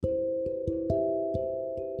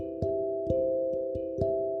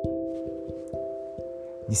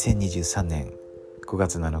2023年5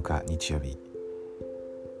月7日日曜日、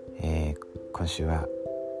今週は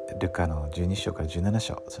ルカの12章から17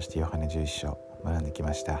章、そしてヨハネ11章学んでき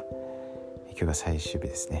ました。今日が最終日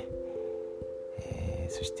ですね。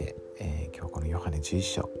そして、今日このヨハネ11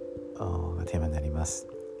章がテーマになります。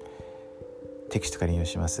テキストから引用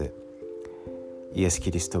します。イエス・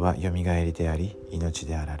キリストはよみがえりであり命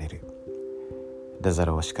であられる。ラザ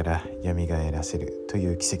ロを死からよみがえらせると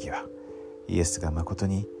いう奇跡は、イエスが誠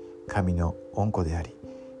に神の御子であり、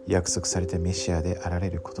約束されたメシアであら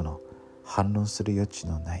れることの反論する余地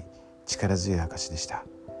のない力強い証でした。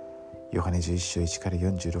ヨハネ11章1から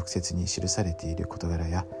46節に記されている事柄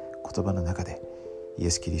や言葉の中で、イ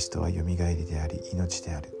エス・キリストはよみがえりであり命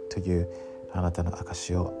であるというあなたの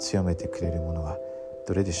証を強めてくれるものは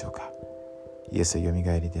どれでしょうか。イエスはよみ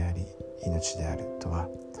がえりであり命であるとは、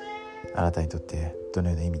あなたにとってどの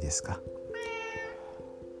ような意味ですか。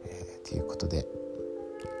ということで、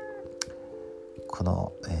こ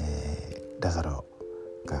の、ラザロ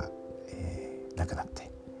が、亡くなっ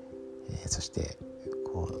て、そして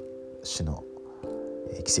主の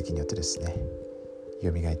奇跡によってですね、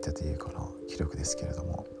よみがえったというこの記録ですけれど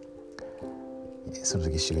も、その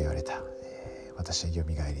時主が言われた、私はよ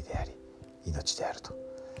みがえりであり命であると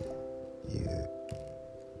いう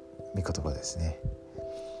御言葉ですね。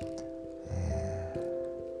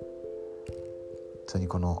本当に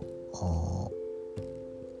この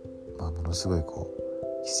ものすごい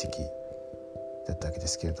奇跡だったわけで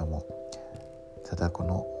すけれども、ただこ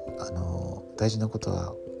の、大事なこと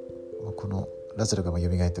は、このラザロがよ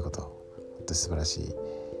みがえったこと、本当に素晴らしい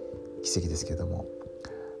奇跡ですけれども、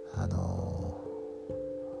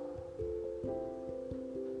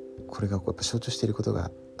これがやっぱ象徴していることが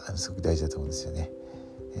すごく大事だと思うんですよね。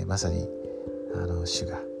まさに主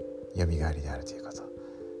がよみがえりであるということ、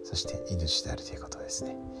そして命であるということです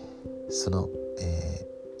ね。その、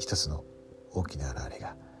一つの大きな現れ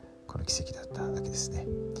がこの奇跡だったわけですね。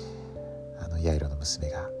ヤイロの娘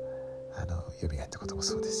がよみがえったことも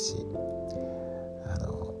そうですし、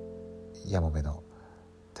ヤモメの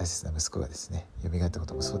大切な息子がですねよみがえったこ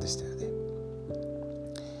ともそうでしたよね。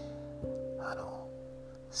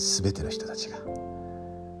全ての人たちが、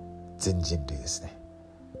全人類ですね、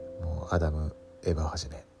もうアダムエヴァをはじ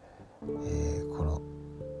め、この、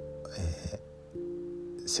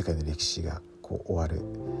世界の歴史が終わる、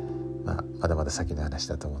まだまだ先の話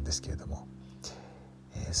だと思うんですけれども、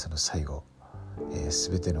その最後、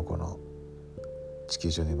全てのこの地球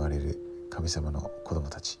上に生まれる神様の子供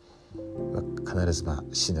たちは必ず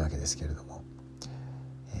死ぬわけですけれども、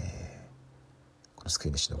この救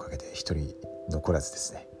い主のおかげで一人残らずで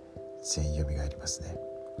すね、全員よみがえりますね。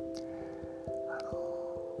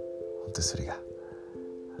本当にそれが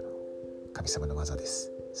神様の技で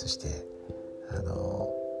す。そして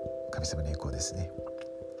神様の栄光ですね。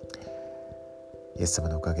イエス様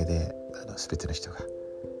のおかげで全ての人が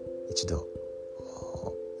一度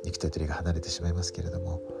肉体と霊が離れてしまいますけれど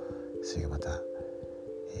も、それがまた、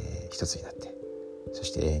一つになって、そ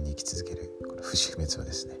して永遠に生き続けるこの不死不滅を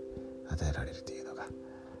ですね与えられるというのが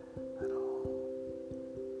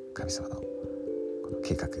神様のこの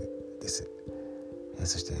計画です。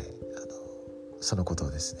そしてそのこと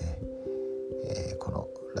をですね、この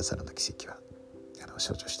ラザロの奇跡は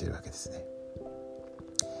象徴しているわけですね。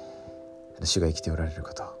主が生きておられる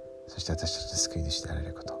こと、そして私たちの救い主であられ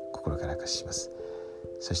ることを心から証しします。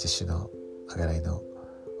そして主のあがらいの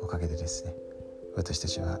おかげでですね、私た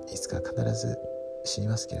ちはいつか必ず死に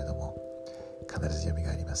ますけれども、必ずよみ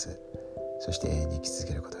がえります。そして永遠に生き続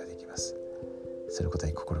けることができます。そのこと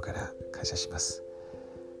に心から感謝します。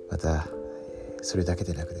またそれだけ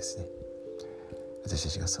でなくですね、私た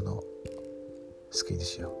ちがその救い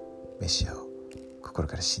主を、メシアを心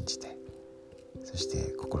から信じて、そし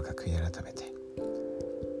て心から悔い改めて、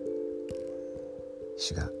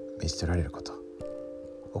主が命じておられること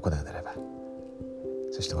を行うならば、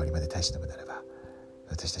そして終わりまで耐え忍ぶならば、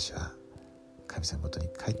私たちは神様のもとに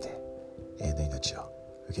帰って永遠の命を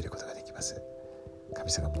受けることができます。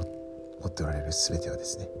神様が持っておられる全てをで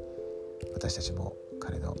すね、私たちも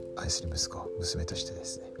彼の愛する息子、娘としてで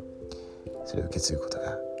すね、それを受け継ぐこと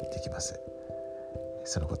ができます。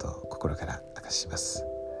そのことを心から証しします。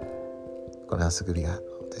この朝首が本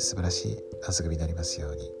当に素晴らしい朝首になりますよ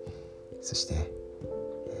うに、そして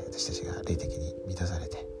私たちが霊的に満たされ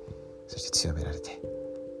て、そして強められて、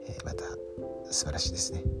また素晴らしいで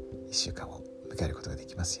すね1週間を迎えることがで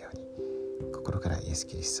きますように、心からイエス・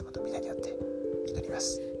キリスト様の皆によって祈りま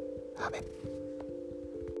す。アーメン。